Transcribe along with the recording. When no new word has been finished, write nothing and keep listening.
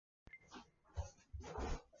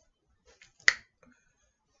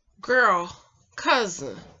Girl,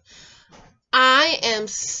 cousin, I am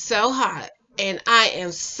so hot and I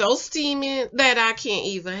am so steaming that I can't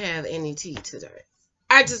even have any tea today.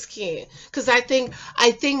 I just can't, cause I think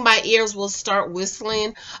my ears will start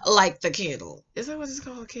whistling like the kettle. Is that what it's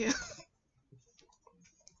called, kettle?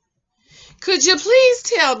 Could you please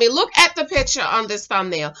tell me? Look at the picture on this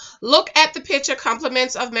thumbnail. Look at the picture.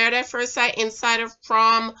 Compliments of Married at First Sight Insider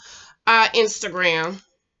from Instagram.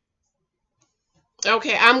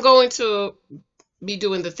 Okay, I'm going to be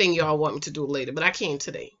doing the thing y'all want me to do later, but I can't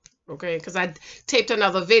today. Okay, because I taped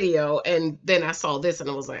another video and then I saw this and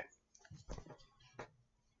I was like,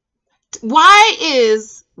 why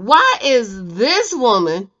is this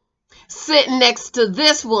woman sitting next to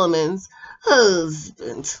this woman's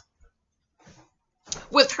husband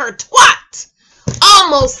with her twat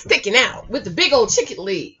almost sticking out with the big old chicken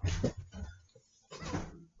leg?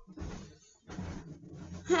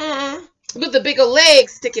 With the big old leg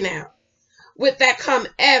sticking out. With that come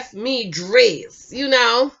F me dress, you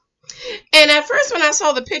know? And at first when I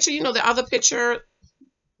saw the picture, you know, the other picture,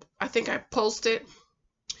 I think I posted,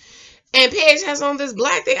 and Paige has on this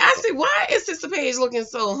black thing. I said, why is Sister Paige looking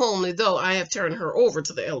so homely, though I have turned her over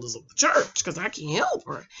to the elders of the church because I can't help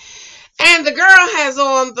her. And the girl has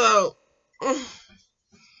on the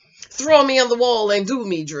throw me on the wall and do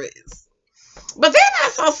me dress. But then I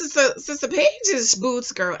saw Sister Paige's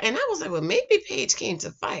boots, girl, and I was like, well, maybe Paige came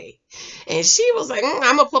to fight. And she was like, I'm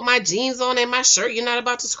going to put my jeans on and my shirt. You're not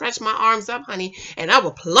about to scratch my arms up, honey. And I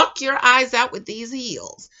will pluck your eyes out with these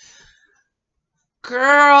heels.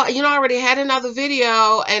 Girl, you know, I already had another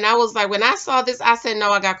video, and I was like, when I saw this, I said, no,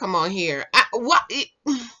 I got to come on here.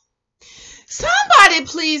 Somebody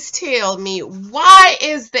please tell me, why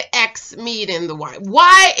is the ex meeting the wife?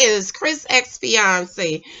 Why is Chris'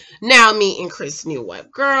 ex-fiance now meeting Chris' new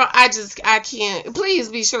wife? Girl, I can't. Please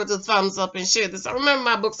be sure to thumbs up and share this. I remember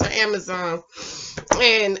my books on Amazon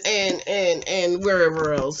and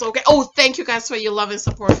wherever else. Okay. Oh, thank you guys for your love and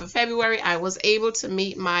support for February. I was able to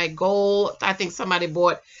meet my goal. I think somebody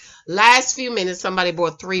bought, last few minutes, somebody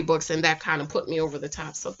bought 3 books, and that kind of put me over the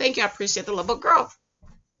top. So thank you. I appreciate the love. But girl,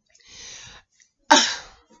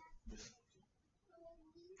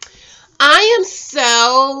 I am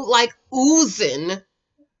so like oozing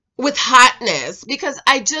with hotness because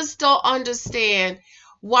I just don't understand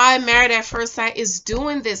why Married at First Sight is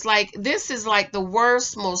doing this. Like, this is like the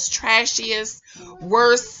worst, most trashiest,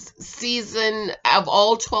 worst season of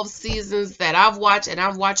all 12 seasons that I've watched, and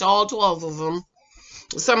I've watched all 12 of them.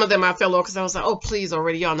 Some of them I fell off because I was like, oh, please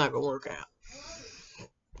already, y'all not gonna work out.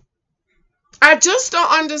 I just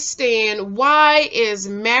don't understand, why is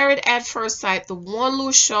Married at First Sight the one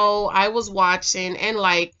little show I was watching and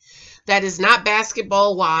like that is not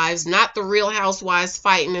Basketball Wives, not the Real Housewives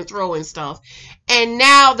fighting and throwing stuff, and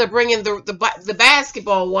now they're bringing the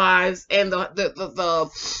Basketball Wives and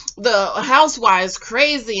the Housewives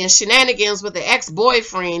crazy and shenanigans with the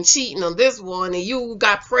ex-boyfriend cheating on this one, and you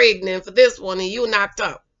got pregnant for this one, and you knocked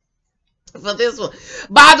up for this one.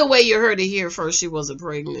 By the way, you heard it here first. She wasn't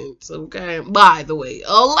pregnant. Okay. By the way,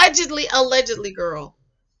 allegedly, girl.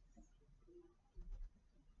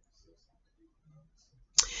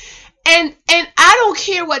 And I don't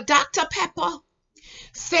care what Dr. Pepper,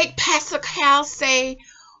 fake Pascal say,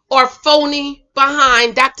 or phony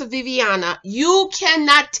behind Dr. Viviana. You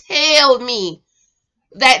cannot tell me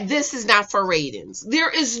that this is not for ratings. There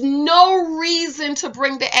is no reason to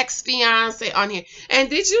bring the ex-fiance on here. And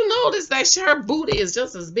did you notice that her booty is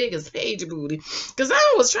just as big as Paige booty? Because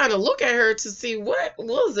I was trying to look at her to see what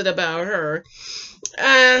was it about her.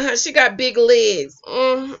 She got big legs.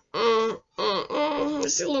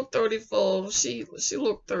 She looked 34. She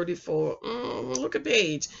looked 34. Look at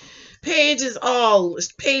Paige. Paige is all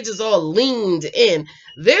leaned in.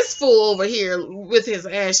 This fool over here with his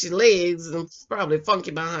ashy legs and probably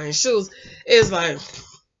funky behind shoes is like,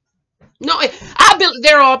 no,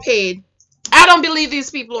 they're all paid. I don't believe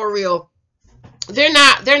these people are real. They're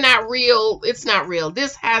not real. It's not real.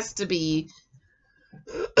 This has to be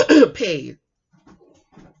paid.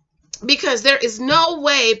 Because there is no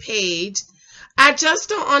way, Paige. I just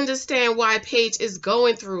don't understand why Paige is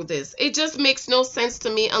going through this. It just makes no sense to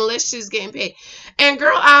me unless she's getting paid. And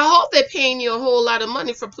girl, I hope they're paying you a whole lot of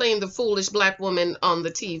money for playing the foolish black woman on the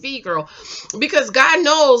TV, girl. Because God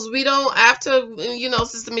knows we don't, after, you know,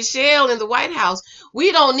 Sister Michelle in the White House,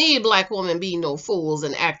 we don't need black women being no fools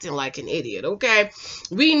and acting like an idiot, okay?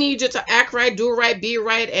 We need you to act right, do right,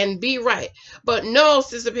 and be right. But no,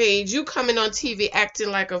 Sister Paige, you coming on TV acting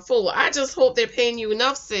like a fool. I just hope they're paying you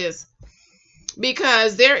enough, sis.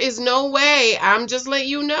 Because there is no way, I'm just letting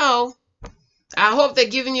you know, I hope they're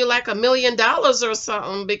giving you like $1 million or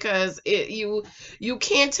something, because you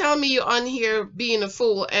can't tell me you're on here being a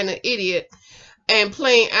fool and an idiot and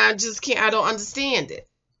playing. I just can't. I don't understand it.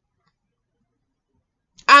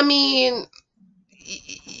 I mean,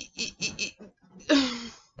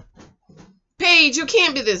 Paige, you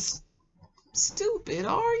can't be this stupid,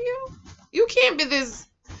 are you? You can't be this.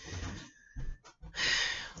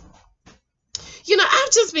 You know,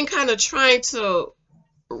 I've just been kind of trying to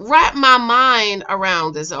wrap my mind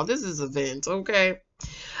around this. Oh, this is a vent, okay?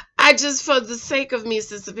 I just, for the sake of me,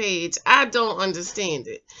 Sister Paige, I don't understand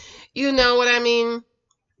it. You know what I mean?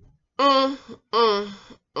 Mm, mm,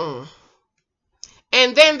 mm.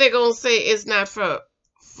 And then they're gonna say it's not for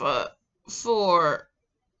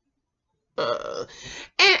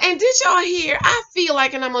and did y'all hear? I feel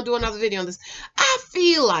like, and I'm gonna do another video on this. I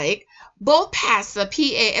feel like both Pastor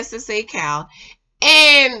Passa Cal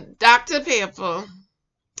and Dr. Pepper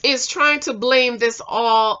is trying to blame this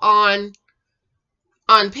all on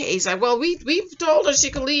Paige. Like, well, we've told her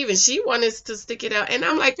she could leave and she wanted to stick it out. And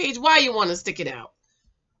I'm like, Paige, why you want to stick it out?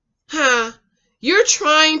 Huh? You're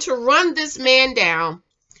trying to run this man down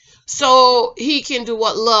so he can do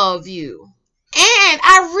what? Love you. And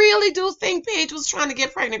I really do think Paige was trying to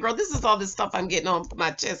get pregnant, girl. This is all this stuff I'm getting on my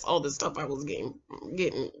chest, all this stuff I was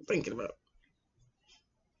thinking about.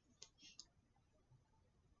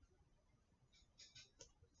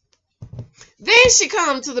 Then she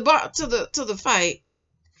come to the fight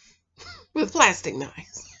with plastic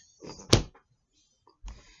knives.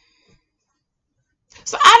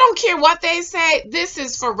 So I don't care what they say. This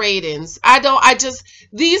is for ratings.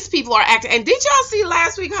 These people are acting. And did y'all see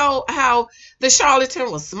last week how the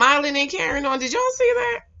charlatan was smiling and carrying on? Did y'all see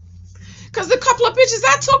that? Because the couple of pictures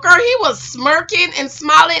I took her, he was smirking and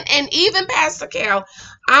smiling. And even Pastor Cal,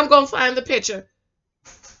 I'm going to find the picture.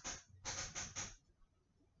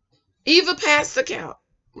 Eva Pastor Cal,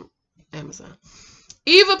 Amazon.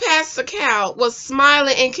 Eva Pastor Cal was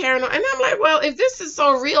smiling and carrying on. And I'm like, well, if this is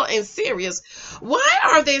so real and serious, why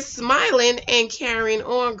are they smiling and carrying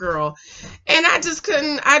on, girl? And I just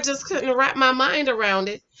couldn't wrap my mind around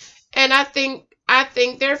it. And I think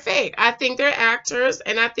they're fake. I think they're actors,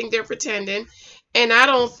 and I think they're pretending. And I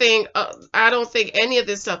don't think any of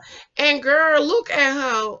this stuff. And girl, look at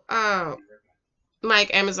how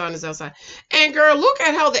Mike, Amazon is outside. And girl, look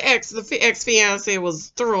at how the ex-fiance was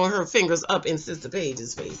throwing her fingers up in Sister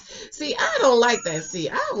Paige's face. See, I don't like that. See,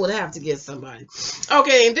 I would have to get somebody.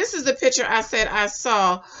 Okay, and this is the picture I said I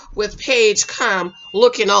saw with Paige come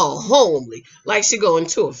looking all homely, like she going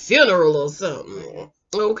to a funeral or something.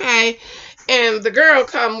 Okay, and the girl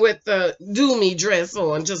come with the doomy dress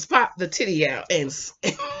on, just pop the titty out and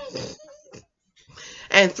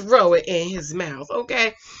and throw it in his mouth.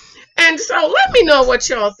 Okay. And so let me know what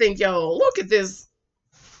y'all think, y'all. Look at this.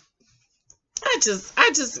 This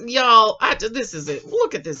is it.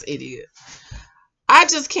 Look at this idiot. I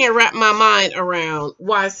just can't wrap my mind around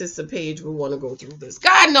why Sister Paige would want to go through this.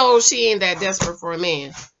 God knows she ain't that desperate for a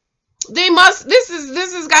man. This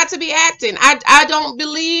has got to be acting. I don't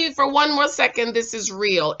believe for one more second this is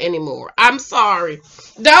real anymore. I'm sorry.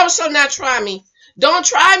 Thou shalt not try me. Don't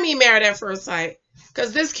try me, Married at First Sight,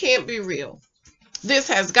 because this can't be real. This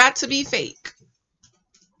has got to be fake.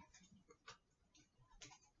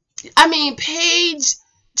 I mean, Paige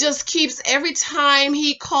just keeps, every time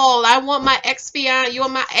he called, I want my ex-fiance, you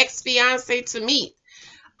want my ex-fiance to meet.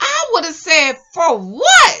 I would have said, for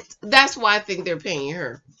what? That's why I think they're paying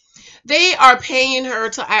her. They are paying her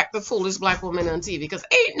to act the foolish black woman on TV, because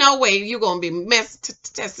ain't no way you're going to be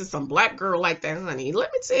testing some black girl like that, honey.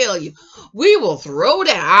 Let me tell you, we will throw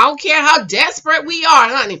down. I don't care how desperate we are,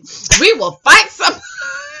 honey. We will fight some.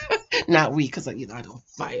 Not we, because I don't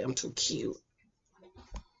fight. I'm too cute.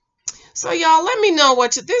 So, y'all, let me know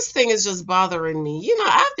what this thing is just bothering me. You know,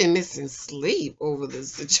 I've been missing sleep over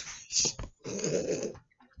this situation.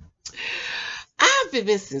 I've been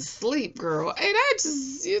missing sleep, girl, and I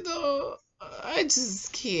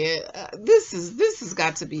just can't. This has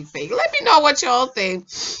got to be fake. Let me know what y'all think.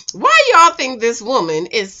 Why y'all think this woman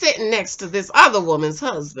is sitting next to this other woman's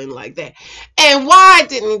husband like that? And why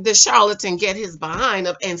didn't the charlatan get his behind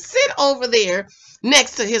up and sit over there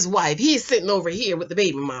next to his wife? He's sitting over here with the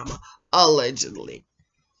baby mama, allegedly.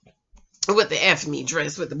 With the F-me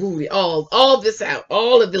dress, with the booty, all this out,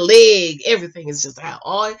 all of the leg, everything is just out.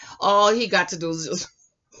 All he got to do is just,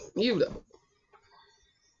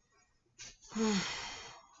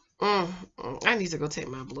 I need to go take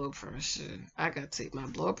my blood pressure. I got to take my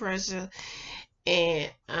blood pressure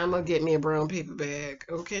And I'm gonna get me a brown paper bag.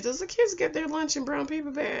 Okay, does the kids get their lunch in brown paper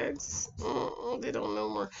bags? They don't know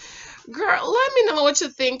more. Girl, let me know what you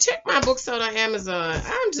think. Check my books out on Amazon.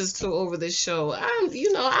 I'm just too over this show.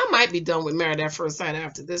 I might be done with Married at First Sight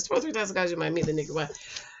after this. 23,000 guys, you might meet the nigga. What?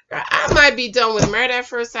 I might be done with Married at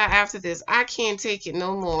First Sight after this. I can't take it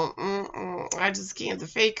no more. I just can't. The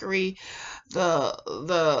fakery,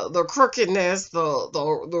 the crookedness,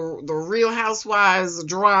 the Real Housewives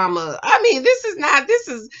drama. I mean, this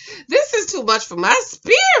is too much for my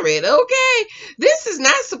spirit. Okay, this is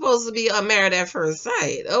not supposed to be a Married at First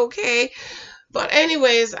Sight. Okay. But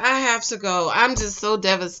anyways, I have to go. I'm just so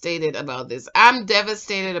devastated about this. I'm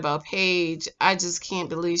devastated about Paige. I just can't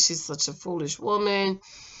believe she's such a foolish woman.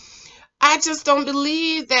 I just don't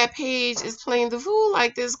believe that Paige is playing the fool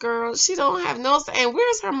like this, girl. She don't have no... And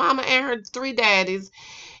where's her mama and her 3 daddies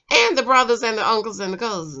and the brothers and the uncles and the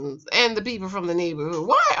cousins and the people from the neighborhood?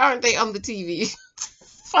 Why aren't they on the TV?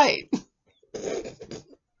 Fight.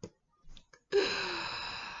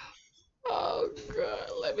 Oh, God.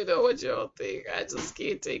 Let me know what y'all think. I just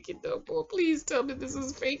can't take it no more. Please tell me this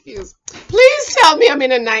is fake news. Please tell me I'm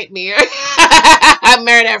in a nightmare. I'm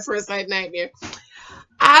Married at First Sight nightmare.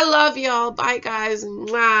 I love y'all. Bye, guys.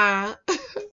 Mwah.